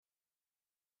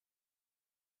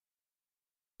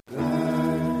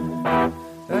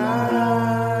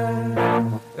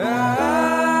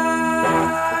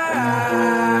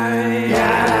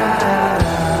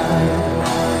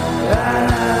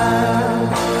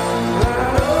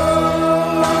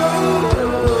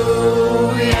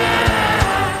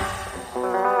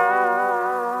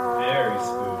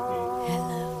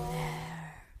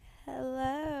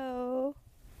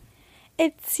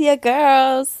It's your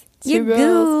girls. Your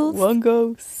girls. One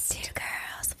ghost. 2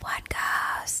 girls, 1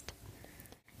 ghost.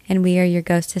 And we are your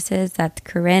ghostesses. That's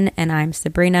Corinne and I'm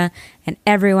Sabrina. And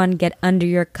everyone get under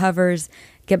your covers,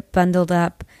 get bundled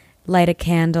up, light a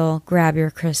candle, grab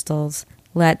your crystals.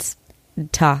 Let's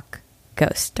talk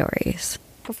ghost stories.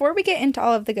 Before we get into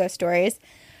all of the ghost stories,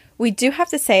 we do have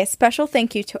to say a special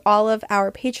thank you to all of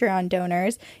our Patreon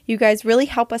donors. You guys really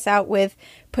help us out with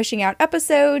pushing out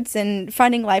episodes and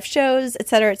funding live shows,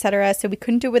 etc., etc. So we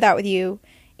couldn't do it without you,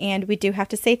 and we do have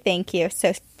to say thank you.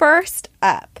 So first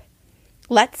up,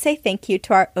 let's say thank you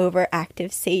to our overactive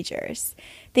sagers.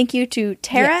 Thank you to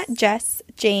Tara, Jess,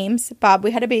 James, Bob, we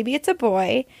had a baby, it's a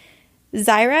boy,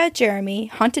 Zyra, Jeremy,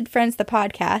 Haunted Friends, the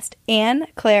podcast, Anne,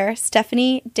 Claire,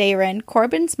 Stephanie, Darren,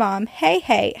 Corbin's mom,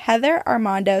 Hey, Heather,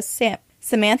 Armando,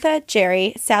 Samantha,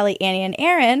 Jerry, Sally, Annie, and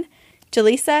Aaron,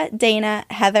 Jaleesa, Dana,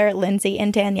 Heather, Lindsay,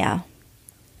 and Danielle.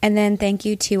 And then thank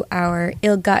you to our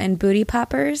ill-gotten booty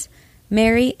poppers,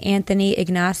 Mary, Anthony,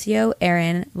 Ignacio,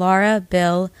 Aaron, Laura,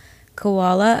 Bill,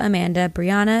 Koala, Amanda,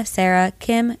 Brianna, Sarah,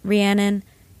 Kim, Rhiannon,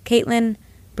 Caitlin,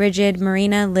 Bridget,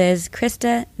 Marina, Liz,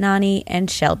 Krista, Nani,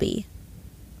 and Shelby.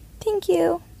 Thank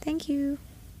you. Thank you.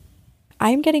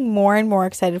 I'm getting more and more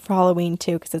excited for Halloween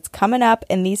too, because it's coming up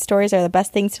and these stories are the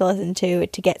best things to listen to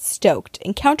get stoked.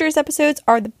 Encounters episodes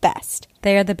are the best.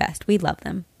 They are the best. We love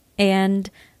them. And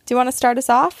do you want to start us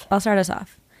off? I'll start us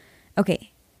off.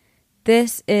 Okay.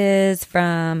 This is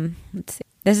from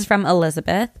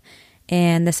Elizabeth,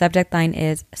 and the subject line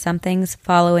is Something's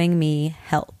Following Me,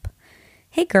 Help.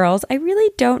 Hey girls, I really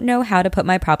don't know how to put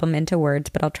my problem into words,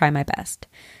 but I'll try my best.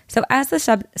 So as the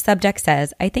subject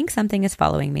says, I think something is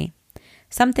following me.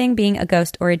 Something being a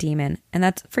ghost or a demon, and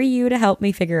that's for you to help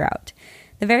me figure out.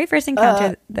 The very first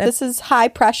encounter... this is high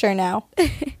pressure now.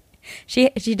 She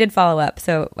did follow up,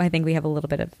 so I think we have a little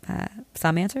bit of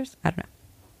some answers. I don't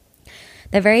know.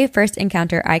 The very first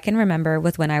encounter I can remember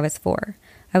was when I was 4.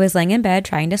 I was laying in bed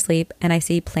trying to sleep, and I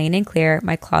see plain and clear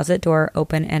my closet door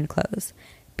open and close.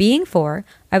 Being 4,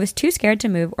 I was too scared to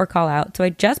move or call out, so I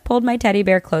just pulled my teddy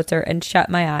bear closer and shut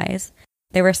my eyes.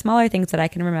 There were smaller things that I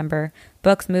can remember,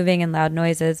 books moving and loud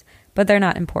noises, but they're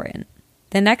not important.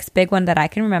 The next big one that I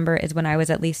can remember is when I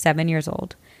was at least 7 years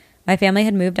old. My family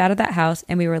had moved out of that house,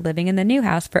 and we were living in the new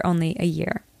house for only a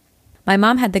year. My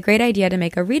mom had the great idea to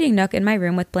make a reading nook in my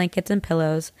room with blankets and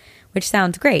pillows, which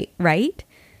sounds great, right?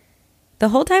 The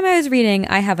whole time I was reading,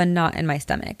 I have a knot in my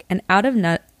stomach, and out of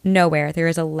nowhere, there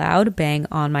is a loud bang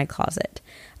on my closet.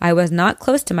 I was not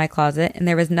close to my closet, and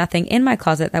there was nothing in my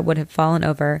closet that would have fallen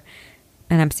over,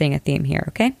 and I'm seeing a theme here,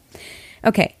 okay?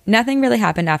 Okay, nothing really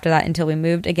happened after that until we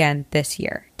moved again this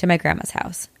year to my grandma's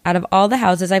house. Out of all the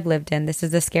houses I've lived in, this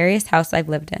is the scariest house I've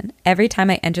lived in. Every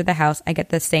time I enter the house, I get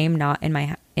the same knot in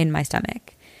my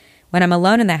stomach. When I'm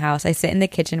alone in the house, I sit in the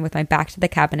kitchen with my back to the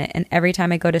cabinet, and every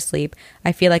time I go to sleep,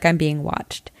 I feel like I'm being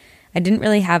watched. I didn't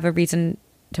really have a reason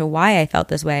to why I felt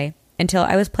this way until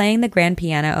I was playing the grand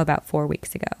piano about 4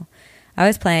 weeks ago. I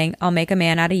was playing I'll Make a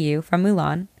Man Out of You from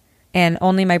Mulan, and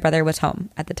only my brother was home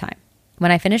at the time.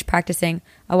 When I finished practicing,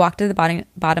 I walked to the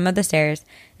bottom of the stairs,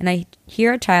 and I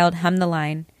hear a child hum the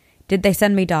line, "Did they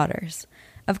send me daughters?"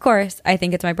 Of course, I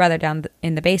think it's my brother down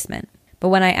in the basement. But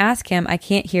when I ask him, I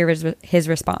can't hear his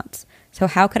response. So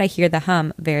how could I hear the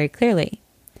hum very clearly?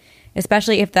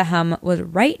 Especially if the hum was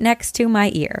right next to my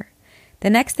ear.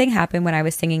 The next thing happened when I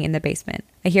was singing in the basement.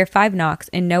 I hear 5 knocks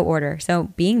in no order, so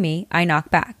being me, I knock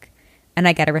back. And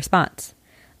I get a response.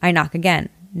 I knock again.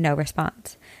 No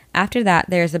response. After that,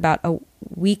 there's about a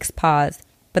week's pause,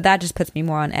 but that just puts me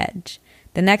more on edge.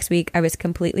 The next week, I was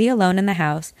completely alone in the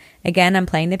house. Again, I'm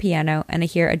playing the piano, and I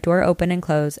hear a door open and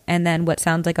close, and then what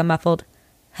sounds like a muffled,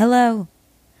 "Hello."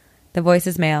 The voice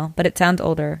is male, but it sounds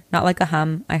older, not like a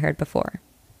hum I heard before.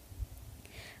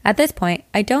 At this point,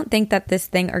 I don't think that this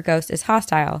thing or ghost is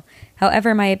hostile.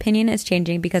 However, my opinion is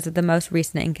changing because of the most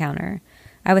recent encounter.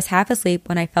 I was half asleep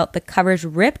when I felt the covers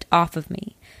ripped off of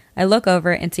me. I look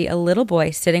over and see a little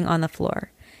boy sitting on the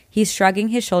floor. He's shrugging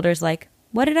his shoulders like,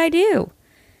 "What did I do?"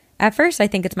 At first, I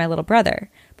think it's my little brother,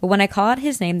 but when I call out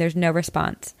his name, there's no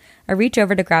response. I reach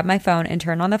over to grab my phone and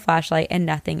turn on the flashlight, and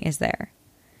nothing is there.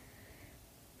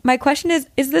 My question is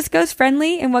this ghost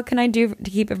friendly, and what can I do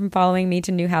to keep it from following me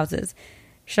to new houses?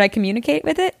 Should I communicate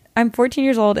with it? I'm 14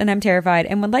 years old, and I'm terrified,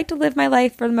 and would like to live my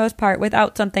life for the most part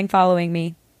without something following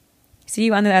me. See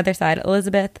you on the other side,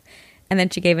 Elizabeth. And then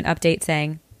she gave an update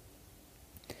saying,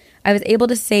 I was able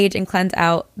to sage and cleanse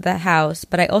out the house,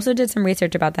 but I also did some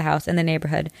research about the house and the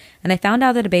neighborhood, and I found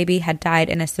out that a baby had died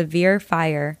in a severe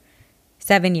fire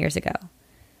 7 years ago.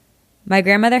 My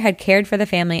grandmother had cared for the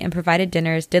family and provided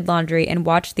dinners, did laundry, and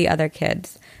watched the other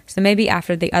kids. So maybe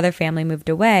after the other family moved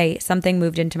away, something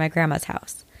moved into my grandma's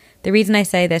house. The reason I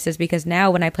say this is because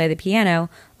now when I play the piano,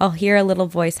 I'll hear a little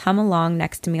voice hum along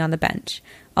next to me on the bench.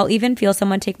 I'll even feel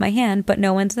someone take my hand, but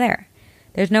no one's there.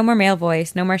 There's no more male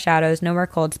voice, no more shadows, no more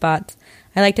cold spots.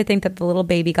 I like to think that the little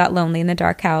baby got lonely in the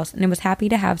dark house and was happy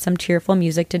to have some cheerful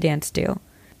music to dance to.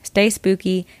 Stay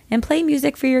spooky and play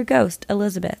music for your ghost,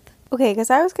 Elizabeth. Okay, because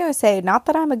I was going to say, not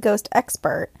that I'm a ghost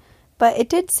expert, but it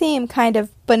did seem kind of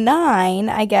benign,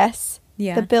 I guess.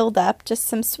 Yeah. The build-up, just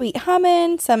some sweet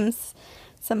humming, some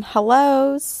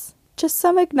hellos, just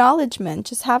some acknowledgement,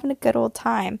 just having a good old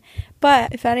time.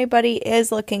 But if anybody is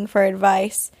looking for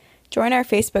advice, join our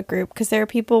Facebook group, because there are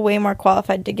people way more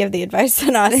qualified to give the advice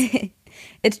than us.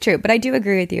 It's true, but I do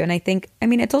agree with you. And I think,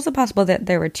 it's also possible that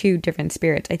there were two different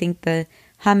spirits. I think the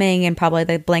humming and probably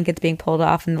the blankets being pulled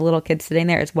off and the little kid sitting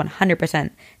there is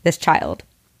 100% this child.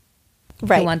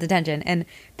 Right. Who wants attention. And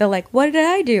they're like, what did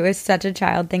I do? Is such a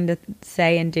child thing to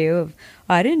say and do. Of,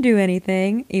 I didn't do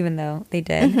anything, even though they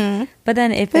did. Mm-hmm. But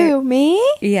then if Who, me?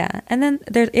 Yeah. And then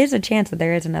there is a chance that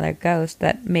there is another ghost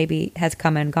that maybe has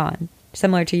come and gone.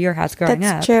 Similar to your house growing up.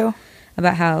 That's true.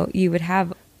 About how you would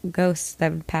have ghosts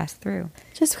that would pass through.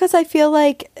 Just because I feel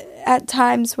like at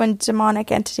times when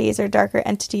demonic entities or darker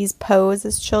entities pose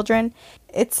as children,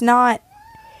 it's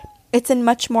in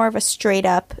much more of a straight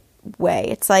up way.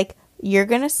 It's like, you're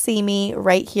going to see me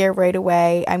right here, right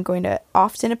away. I'm going to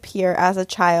often appear as a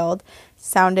child,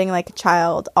 sounding like a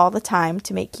child all the time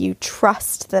to make you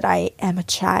trust that I am a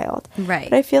child.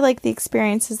 Right. But I feel like the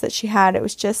experiences that she had, it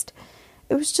was just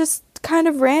kind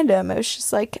of random. It was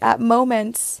just like at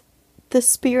moments, the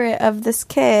spirit of this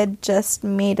kid just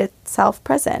made itself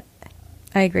present.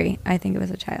 I agree. I think it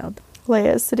was a child.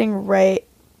 Leia's sitting right.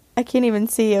 I can't even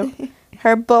see you.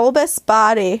 Her bulbous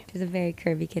body. She's a very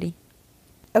curvy kitty.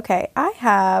 Okay, I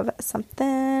have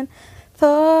something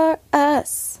for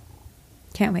us.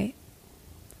 Can't wait.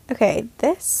 Okay,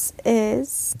 this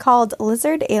is called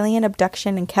Lizard Alien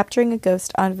Abduction and Capturing a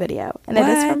Ghost on Video. And It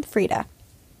is from Frida.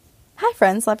 Hi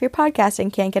friends, love your podcast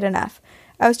and can't get enough.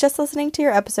 I was just listening to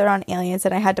your episode on aliens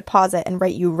and I had to pause it and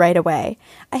write you right away.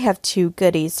 I have two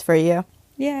goodies for you.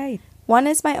 Yay. One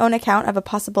is my own account of a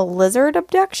possible lizard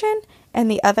abduction,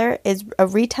 and the other is a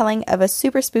retelling of a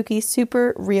super spooky,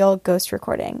 super real ghost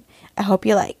recording. I hope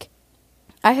you like.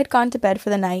 I had gone to bed for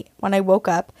the night when I woke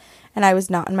up, and I was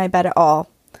not in my bed at all.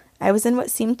 I was in what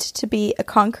seemed to be a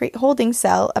concrete holding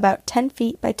cell about 10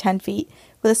 feet by 10 feet,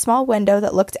 with a small window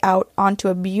that looked out onto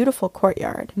a beautiful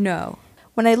courtyard. No.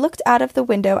 When I looked out of the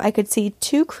window, I could see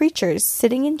two creatures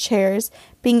sitting in chairs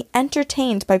being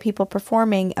entertained by people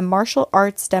performing a martial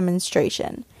arts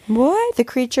demonstration. What? The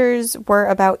creatures were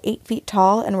about 8 feet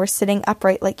tall and were sitting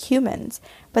upright like humans,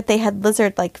 but they had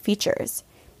lizard-like features.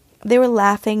 They were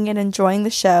laughing and enjoying the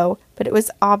show, but it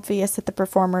was obvious that the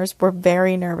performers were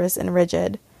very nervous and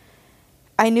rigid.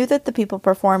 I knew that the people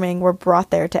performing were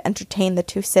brought there to entertain the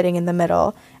two sitting in the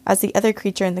middle, as the other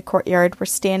creature in the courtyard were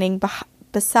standing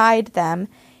beside them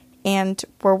and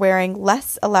were wearing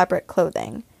less elaborate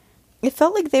clothing. It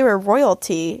felt like they were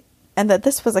royalty and that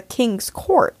this was a king's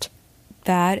court.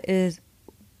 That is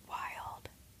wild.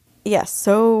 Yeah,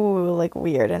 so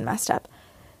weird and messed up.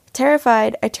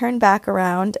 Terrified, I turned back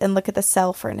around and looked at the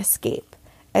cell for an escape.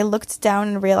 I looked down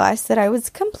and realized that I was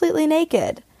completely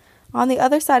naked. On the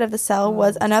other side of the cell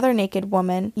was another naked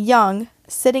woman, young,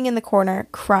 sitting in the corner,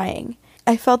 crying.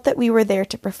 I felt that we were there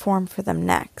to perform for them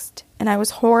next, and I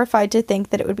was horrified to think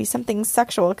that it would be something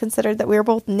sexual, considered that we were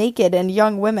both naked and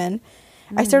young women.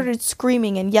 I started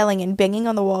screaming and yelling and banging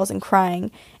on the walls and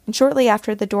crying, and shortly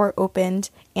after the door opened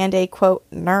and a, quote,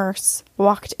 nurse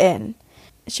walked in.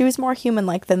 She was more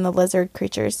human-like than the lizard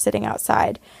creatures sitting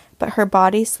outside, but her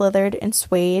body slithered and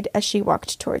swayed as she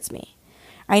walked towards me.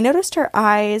 I noticed her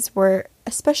eyes were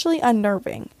especially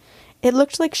unnerving. It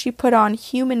looked like she put on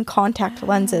human contact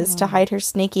lenses to hide her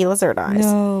snaky lizard eyes.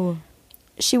 No.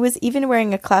 She was even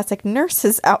wearing a classic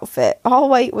nurse's outfit, all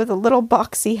white with a little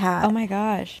boxy hat. Oh my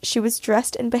gosh. She was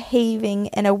dressed and behaving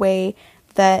in a way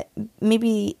that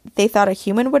maybe they thought a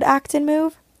human would act and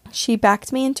move. She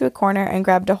backed me into a corner and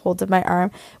grabbed a hold of my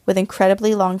arm with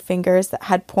incredibly long fingers that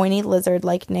had pointy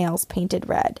lizard-like nails painted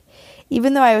red.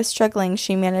 Even though I was struggling,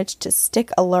 she managed to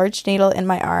stick a large needle in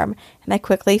my arm, and I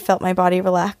quickly felt my body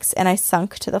relax, and I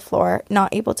sunk to the floor,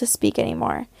 not able to speak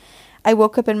anymore. I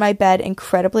woke up in my bed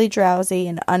incredibly drowsy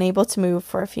and unable to move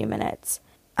for a few minutes.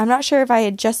 I'm not sure if I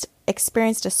had just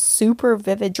experienced a super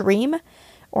vivid dream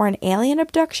or an alien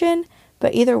abduction,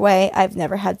 but either way, I've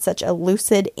never had such a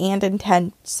lucid and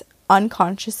intense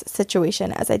unconscious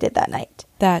situation as I did that night.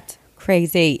 That's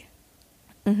crazy.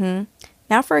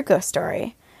 Now for a ghost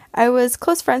story. I was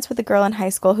close friends with a girl in high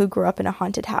school who grew up in a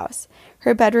haunted house.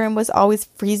 Her bedroom was always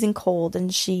freezing cold,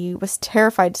 and she was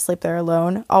terrified to sleep there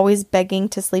alone, always begging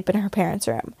to sleep in her parents'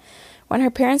 room. When her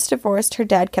parents divorced, her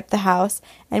dad kept the house,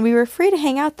 and we were free to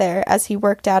hang out there as he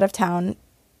worked out of town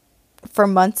for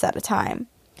months at a time.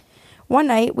 One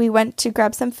night, we went to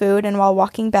grab some food, and while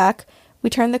walking back, we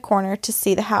turned the corner to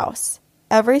see the house.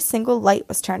 Every single light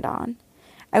was turned on.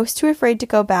 I was too afraid to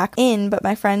go back in, but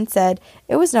my friend said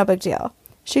it was no big deal.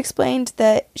 She explained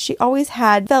that she always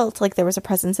had felt like there was a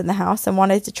presence in the house and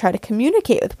wanted to try to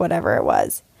communicate with whatever it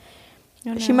was.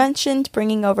 Oh, no. She mentioned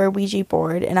bringing over a Ouija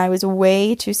board, and I was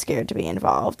way too scared to be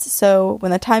involved. So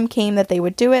when the time came that they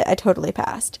would do it, I totally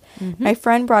passed. My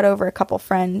friend brought over a couple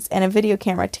friends and a video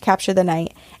camera to capture the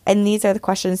night, and these are the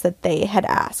questions that they had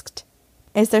asked.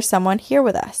 Is there someone here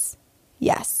with us?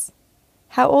 Yes.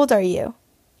 How old are you?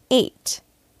 8.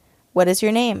 What is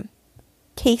your name?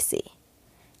 Casey.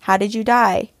 How did you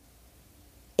die?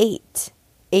 8.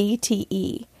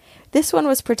 ATE. This one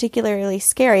was particularly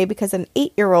scary because an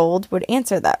 8-year-old would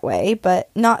answer that way, but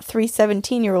not 3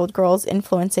 17-year-old girls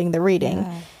influencing the reading.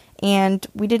 Yeah. And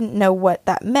we didn't know what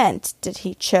that meant. Did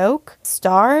he choke,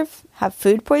 starve, have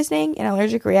food poisoning, an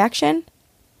allergic reaction?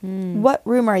 What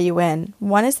room are you in?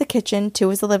 1 is the kitchen,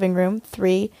 2 is the living room,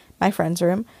 3, my friend's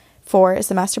room, 4 is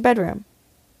the master bedroom.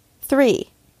 3,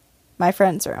 my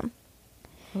friend's room.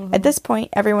 At this point,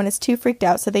 everyone is too freaked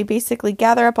out, so they basically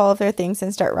gather up all of their things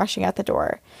and start rushing out the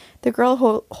door. The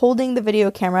girl holding the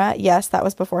video camera, yes, that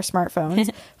was before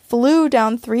smartphones, flew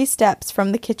down 3 steps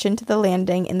from the kitchen to the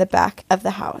landing in the back of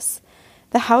the house.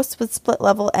 The house was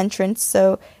split-level entrance,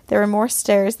 so there were more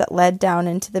stairs that led down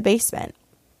into the basement.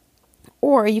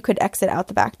 Or you could exit out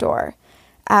the back door.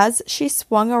 As she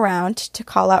swung around to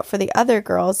call out for the other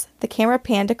girls, the camera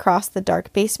panned across the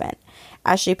dark basement.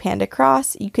 As she panned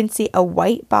across, you can see a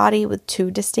white body with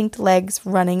 2 distinct legs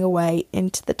running away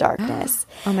into the darkness.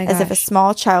 Oh my gosh. As if a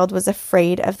small child was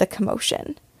afraid of the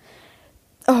commotion.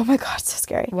 Oh my god, so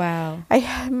scary. Wow.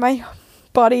 My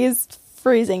body is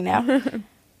freezing now.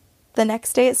 The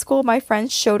next day at school, my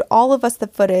friends showed all of us the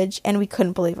footage, and we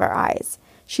couldn't believe our eyes.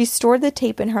 She stored the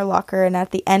tape in her locker, and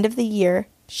at the end of the year,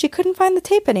 she couldn't find the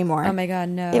tape anymore. Oh my god,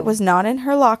 no. It was not in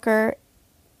her locker,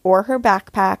 or her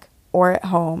backpack, or at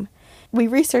home. We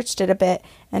researched it a bit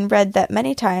and read that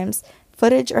many times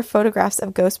footage or photographs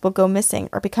of ghosts will go missing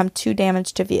or become too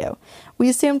damaged to view. We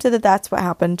assumed that that's what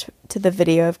happened to the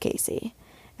video of Casey.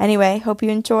 Anyway, hope you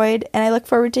enjoyed, and I look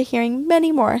forward to hearing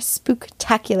many more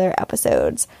spooktacular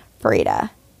episodes.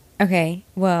 Frida. Okay,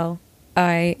 well,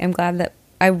 I am glad that...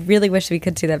 I really wish we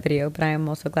could see that video, but I am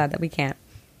also glad that we can't.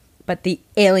 But the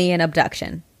alien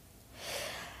abduction.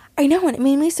 I know, and it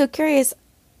made me so curious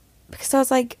because I was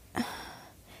like...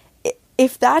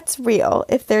 If that's real,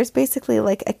 if there's basically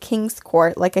like a king's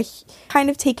court, like a kind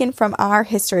of taken from our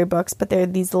history books, but they're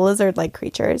these lizard-like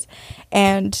creatures,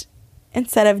 and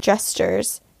instead of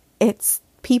gestures, it's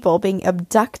people being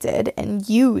abducted and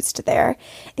used there,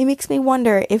 it makes me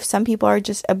wonder if some people are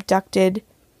just abducted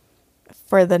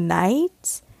for the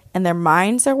night and their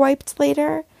minds are wiped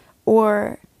later,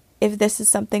 or if this is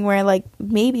something where like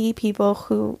maybe people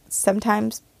who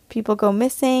sometimes people go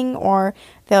missing, or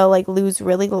they'll like lose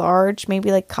really large,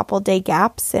 maybe like couple day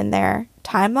gaps in their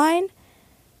timeline.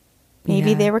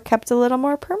 Maybe they were kept a little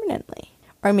more permanently.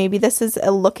 Or maybe this is a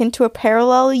look into a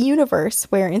parallel universe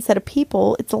where instead of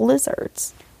people, it's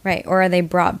lizards. Right. Or are they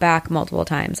brought back multiple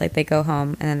times? Like they go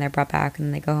home and then they're brought back and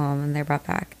then they go home and they're brought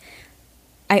back.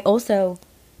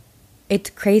 It's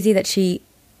crazy that she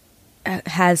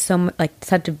has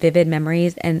such vivid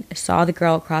memories and saw the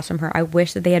girl across from her. I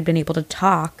wish that they had been able to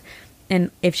talk,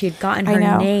 and if she had gotten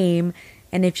her name,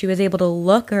 and if she was able to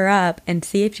look her up and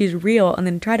see if she's real, and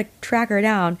then try to track her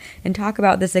down and talk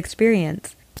about this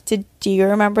experience. Do you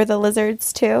remember the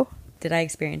lizards too? Did I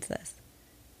experience this?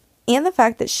 And the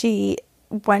fact that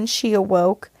when she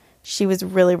awoke, she was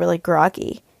really, really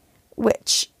groggy,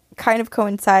 which kind of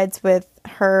coincides with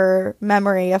her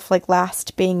memory of like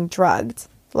last being drugged.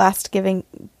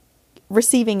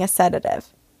 Receiving a sedative.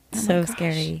 So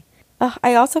scary.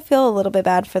 I also feel a little bit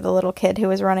bad for the little kid who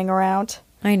was running around.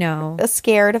 I know.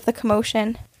 Scared of the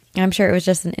commotion. I'm sure it was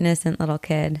just an innocent little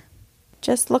kid.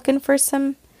 Just looking for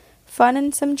some fun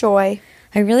and some joy.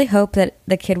 I really hope that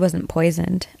the kid wasn't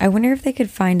poisoned. I wonder if they could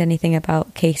find anything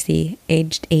about Casey,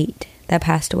 aged 8, that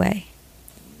passed away.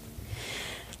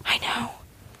 I know.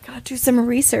 Gotta do some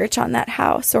research on that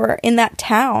house or in that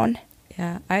town.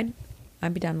 Yeah, I'd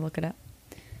be down to look it up.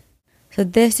 So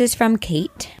this is from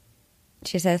Kate.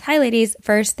 She says, "Hi ladies.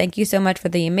 First, thank you so much for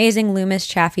the amazing Loomis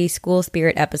Chaffee School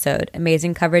Spirit episode.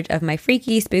 Amazing coverage of my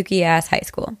freaky, spooky ass high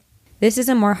school. This is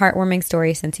a more heartwarming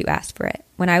story since you asked for it.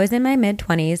 When I was in my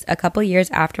mid-20s, a couple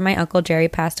years after my Uncle Jerry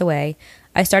passed away,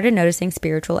 I started noticing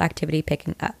spiritual activity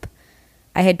picking up.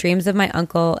 I had dreams of my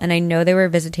uncle, and I know they were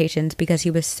visitations because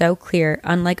he was so clear,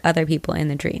 unlike other people in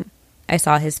the dream. I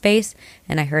saw his face,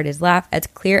 and I heard his laugh as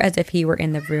clear as if he were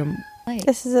in the room.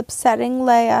 This is upsetting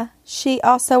Leia. She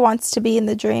also wants to be in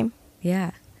the dream.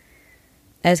 Yeah.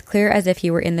 As clear as if he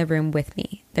were in the room with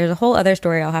me. There's a whole other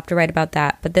story I'll have to write about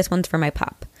that, but this one's for my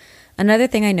pop. Another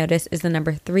thing I noticed is the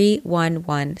number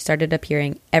 311 started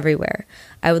appearing everywhere.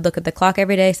 I would look at the clock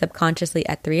every day subconsciously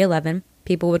at 3:11.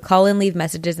 People would call and leave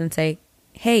messages and say,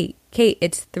 "Hey, Kate,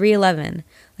 it's 3:11.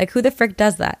 Like, who the frick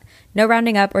does that? No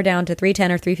rounding up or down to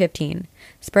 3:10 or 3:15.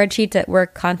 Spreadsheets at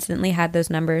work constantly had those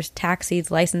numbers,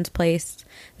 taxis, license plates,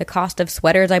 the cost of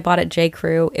sweaters I bought at J.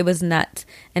 Crew. It was nuts,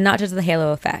 and not just the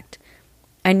halo effect.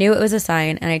 I knew it was a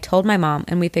sign, and I told my mom,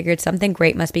 and we figured something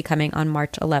great must be coming on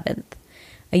March 11th.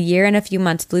 A year and a few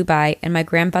months flew by, and my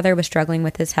grandfather was struggling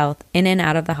with his health, in and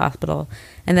out of the hospital,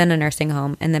 and then a nursing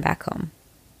home, and then back home.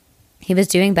 He was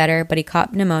doing better, but he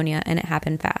caught pneumonia, and it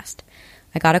happened fast.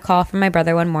 I got a call from my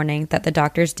brother one morning that the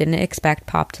doctors didn't expect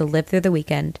Pop to live through the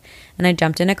weekend, and I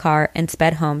jumped in a car and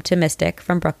sped home to Mystic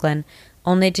from Brooklyn,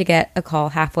 only to get a call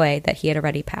halfway that he had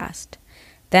already passed.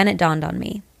 Then it dawned on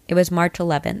me. It was March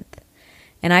 11th.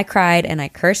 And I cried, and I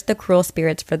cursed the cruel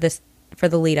spirits for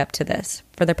the lead up to this,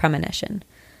 for the premonition.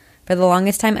 For the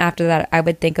longest time after that, I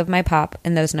would think of my Pop,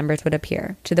 and those numbers would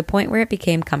appear, to the point where it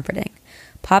became comforting.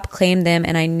 Pop claimed them,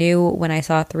 and I knew when I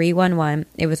saw 311,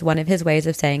 it was one of his ways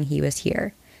of saying he was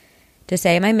here. To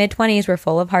say my mid-20s were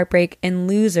full of heartbreak and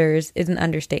losers is an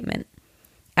understatement.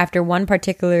 After one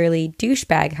particularly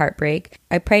douchebag heartbreak,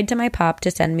 I prayed to my Pop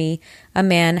to send me a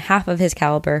man half of his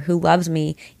caliber who loves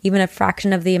me even a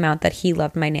fraction of the amount that he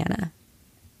loved my Nana.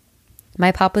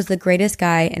 My Pop was the greatest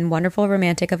guy and wonderful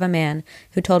romantic of a man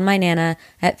who told my Nana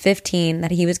at 15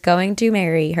 that he was going to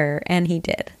marry her, and he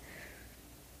did.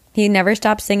 He never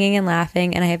stopped singing and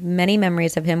laughing, and I have many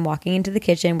memories of him walking into the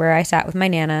kitchen where I sat with my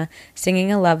Nana,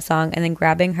 singing a love song, and then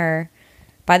grabbing her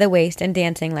by the waist and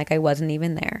dancing like I wasn't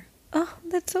even there. Oh,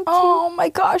 that's so cute. Oh my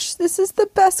gosh, this is the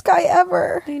best guy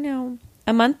ever. I know.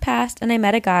 A month passed, and I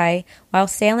met a guy while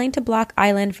sailing to Block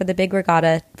Island for the big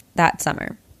regatta that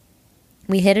summer.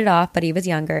 We hit it off, but he was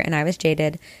younger, and I was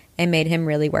jaded, and made him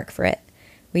really work for it.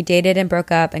 We dated and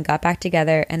broke up and got back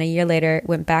together, and a year later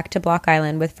went back to Block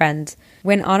Island with friends.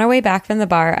 When on our way back from the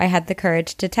bar, I had the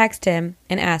courage to text him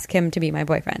and ask him to be my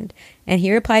boyfriend. And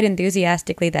he replied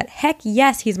enthusiastically that, heck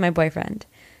yes, he's my boyfriend.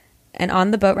 And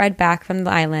on the boat ride back from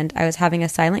the island, I was having a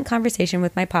silent conversation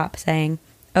with my Pop saying,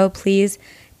 "Oh, please,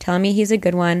 tell me he's a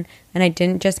good one, and I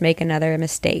didn't just make another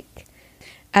mistake."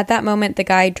 At that moment, the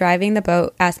guy driving the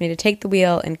boat asked me to take the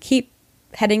wheel and keep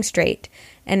heading straight.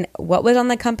 And what was on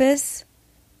the compass?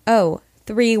 Oh,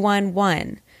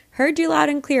 311. Heard you loud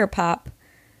and clear, Pop.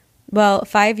 Well,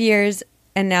 5 years,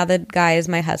 and now the guy is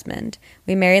my husband.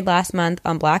 We married last month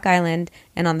on Block Island,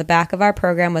 and on the back of our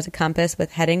program was a compass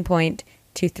with heading point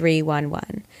to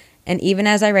 311. And even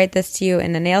as I write this to you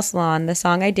in the nail salon, the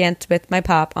song I danced with my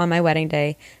Pop on my wedding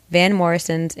day, Van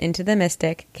Morrison's Into the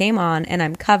Mystic, came on, and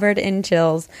I'm covered in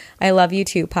chills. I love you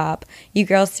too, Pop. You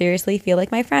girls seriously feel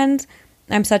like my friends.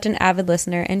 I'm such an avid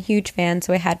listener and huge fan,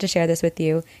 so I had to share this with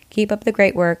you. Keep up the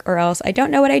great work, or else I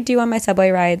don't know what I'd do on my subway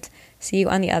rides. See you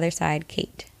on the other side,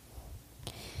 Kate.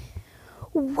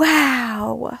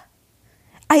 Wow.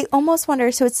 I almost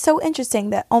wonder, so it's so interesting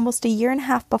that almost a year and a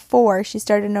half before she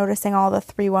started noticing all the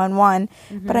 311,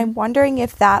 but I'm wondering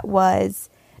if that was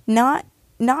not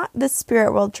the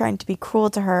spirit world trying to be cruel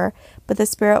to her, but the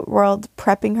spirit world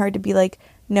prepping her to be like,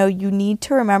 no, you need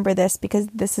to remember this because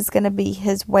this is going to be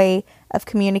his way of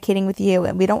communicating with you,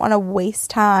 and we don't want to waste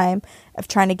time of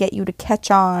trying to get you to catch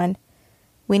on.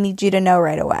 We need you to know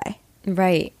right away.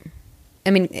 Right.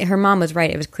 I mean, her mom was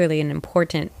right. It was clearly an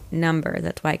important number.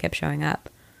 That's why it kept showing up.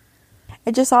 I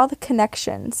just saw the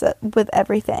connections with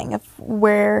everything of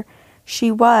where she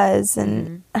was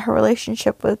and her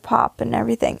relationship with Pop and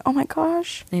everything. Oh my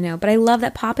gosh. I know, but I love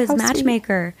that Pop is How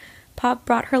matchmaker. Sweet. Pop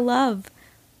brought her love.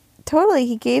 Totally.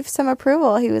 He gave some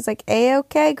approval. He was like,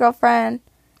 A-okay, girlfriend.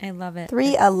 I love it.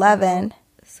 311.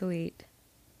 So sweet.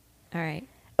 All right.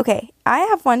 Okay, I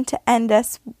have one to end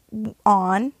us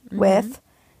on with.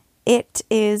 It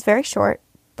is very short,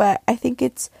 but I think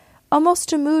it's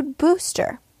almost a mood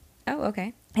booster. Oh,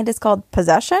 okay. It is called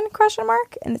Possession, ?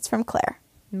 And it's from Claire.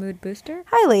 Mood booster?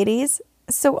 Hi, ladies.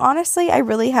 So honestly, I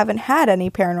really haven't had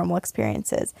any paranormal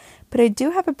experiences, but I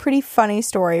do have a pretty funny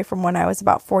story from when I was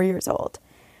about 4 years old.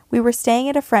 We were staying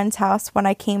at a friend's house when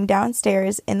I came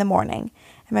downstairs in the morning,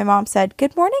 and my mom said,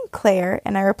 "Good morning, Claire,"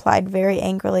 and I replied very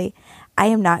angrily, I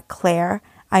am not Claire.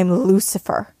 I'm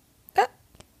Lucifer. Oh.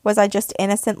 Was I just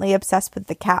innocently obsessed with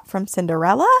the cat from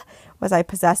Cinderella? Was I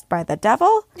possessed by the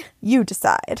devil? You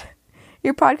decide.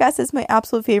 Your podcast is my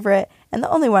absolute favorite and the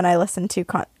only one I listen to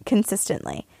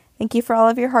consistently. Thank you for all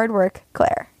of your hard work,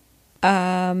 Claire.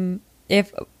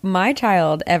 If my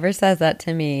child ever says that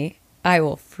to me, I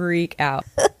will freak out.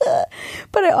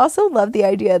 But I also love the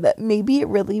idea that maybe it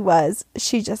really was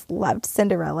she just loved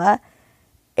Cinderella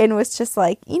and was just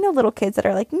like, little kids that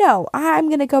are like, no, I'm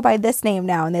going to go by this name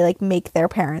now. And they like make their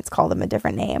parents call them a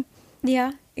different name.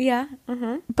 Yeah.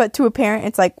 Mm-hmm. But to a parent,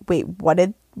 it's like, wait, what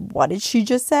did she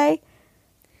just say?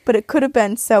 But it could have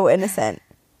been so innocent.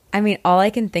 I mean, all I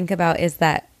can think about is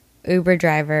that Uber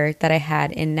driver that I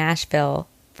had in Nashville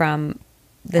from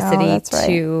the city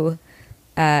to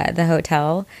the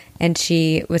hotel. And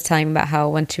she was telling me about how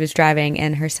when she was driving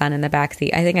and her son in the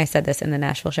backseat, I think I said this in the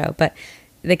Nashville show, but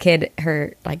the kid,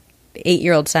 her like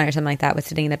 8-year-old son or something like that, was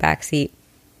sitting in the backseat.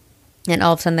 And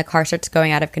all of a sudden the car starts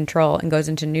going out of control and goes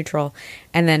into neutral.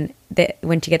 And then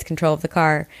when she gets control of the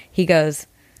car, he goes,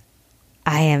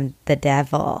 I am the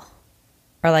devil.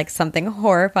 Or like something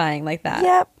horrifying like that.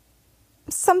 Yep.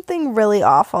 Something really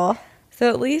awful. So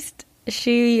at least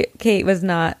Kate was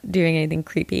not doing anything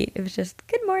creepy. It was just,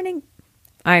 good morning.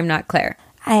 I am not Claire.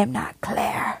 I am not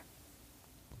Claire.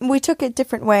 We took it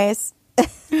different ways.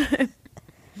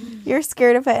 You're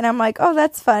scared of it, and I'm like, oh,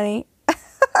 that's funny.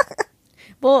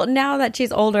 Well, now that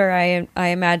she's older, I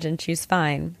imagine she's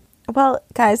fine. Well,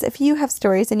 guys, if you have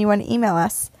stories and you want to email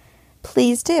us,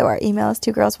 please do. Our email is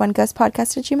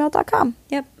twogirlsoneghostpodcast@gmail.com.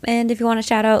 Yep. And if you want to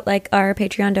shout out like our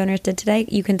Patreon donors did today,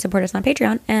 you can support us on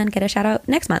Patreon and get a shout out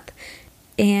next month.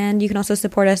 And you can also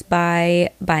support us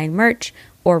by buying merch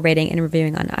or rating and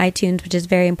reviewing on iTunes, which is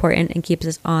very important and keeps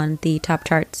us on the top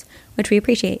charts, which we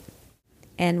appreciate.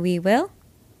 And we will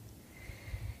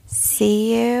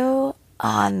see you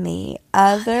on the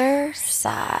other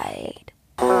side.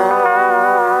 Very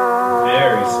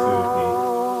spooky.